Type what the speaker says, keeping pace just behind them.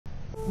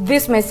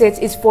This message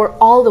is for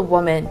all the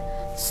women.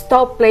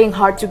 Stop playing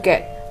hard to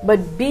get,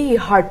 but be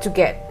hard to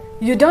get.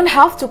 You don't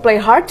have to play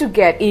hard to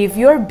get if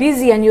you're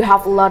busy and you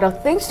have a lot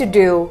of things to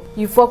do.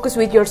 You focus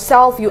with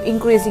yourself, you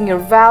increasing your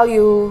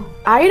value.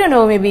 I don't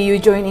know, maybe you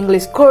join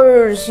English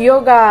course,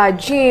 yoga,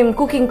 gym,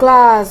 cooking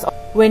class.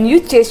 When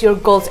you chase your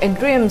goals and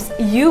dreams,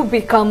 you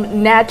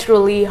become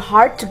naturally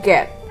hard to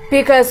get.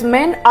 Because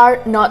men are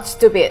not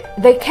stupid.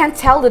 They can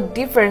tell the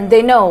difference.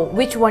 They know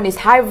which one is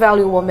high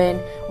value woman,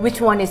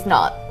 which one is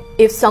not.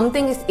 If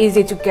something is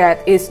easy to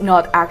get, it's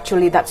not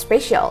actually that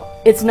special.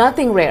 It's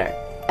nothing rare.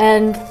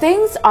 And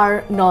things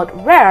are not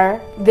rare,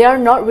 they are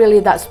not really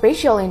that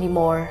special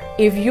anymore.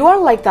 If you are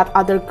like that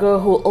other girl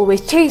who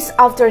always chase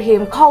after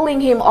him, calling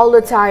him all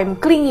the time,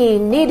 clingy,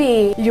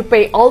 needy, you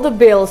pay all the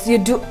bills, you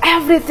do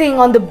everything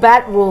on the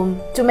bedroom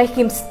to make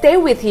him stay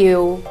with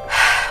you.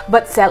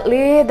 But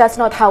sadly, that's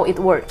not how it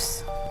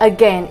works.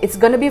 Again, it's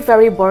gonna be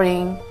very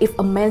boring if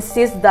a man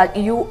sees that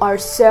you are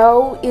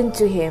so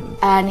into him.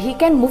 And he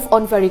can move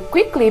on very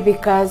quickly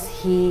because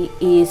he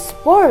is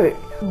bored.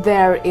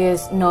 There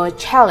is no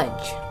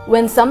challenge.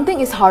 When something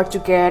is hard to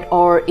get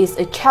or is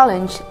a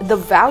challenge, the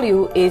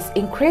value is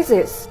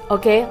increases.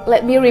 Okay,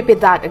 let me repeat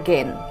that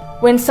again.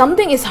 When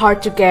something is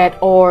hard to get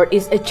or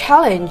is a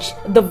challenge,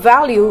 the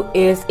value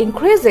is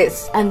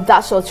increases. And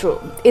that's so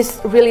true.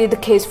 It's really the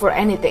case for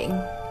anything.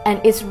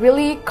 And it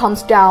really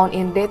comes down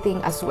in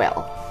dating as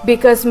well.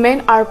 Because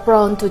men are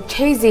prone to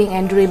chasing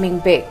and dreaming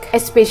big,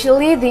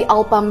 especially the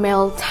alpha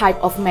male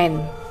type of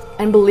men.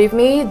 And believe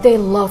me, they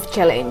love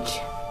challenge.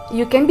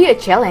 You can be a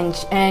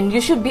challenge, and you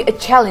should be a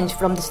challenge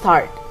from the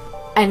start.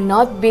 And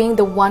not being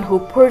the one who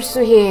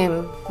pursue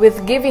him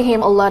with giving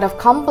him a lot of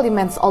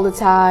compliments all the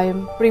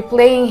time,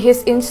 replaying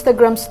his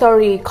Instagram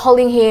story,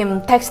 calling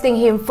him, texting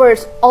him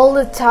first all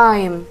the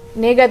time,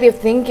 negative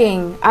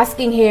thinking,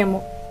 asking him,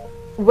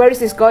 where is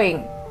this going?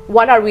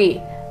 What are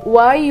we?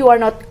 Why you are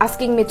not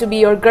asking me to be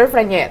your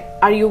girlfriend yet?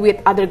 Are you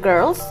with other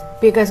girls?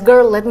 Because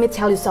girl, let me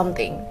tell you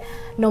something.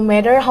 No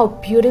matter how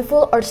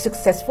beautiful or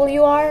successful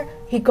you are,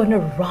 he gonna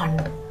run.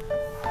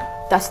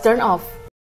 That's turn off.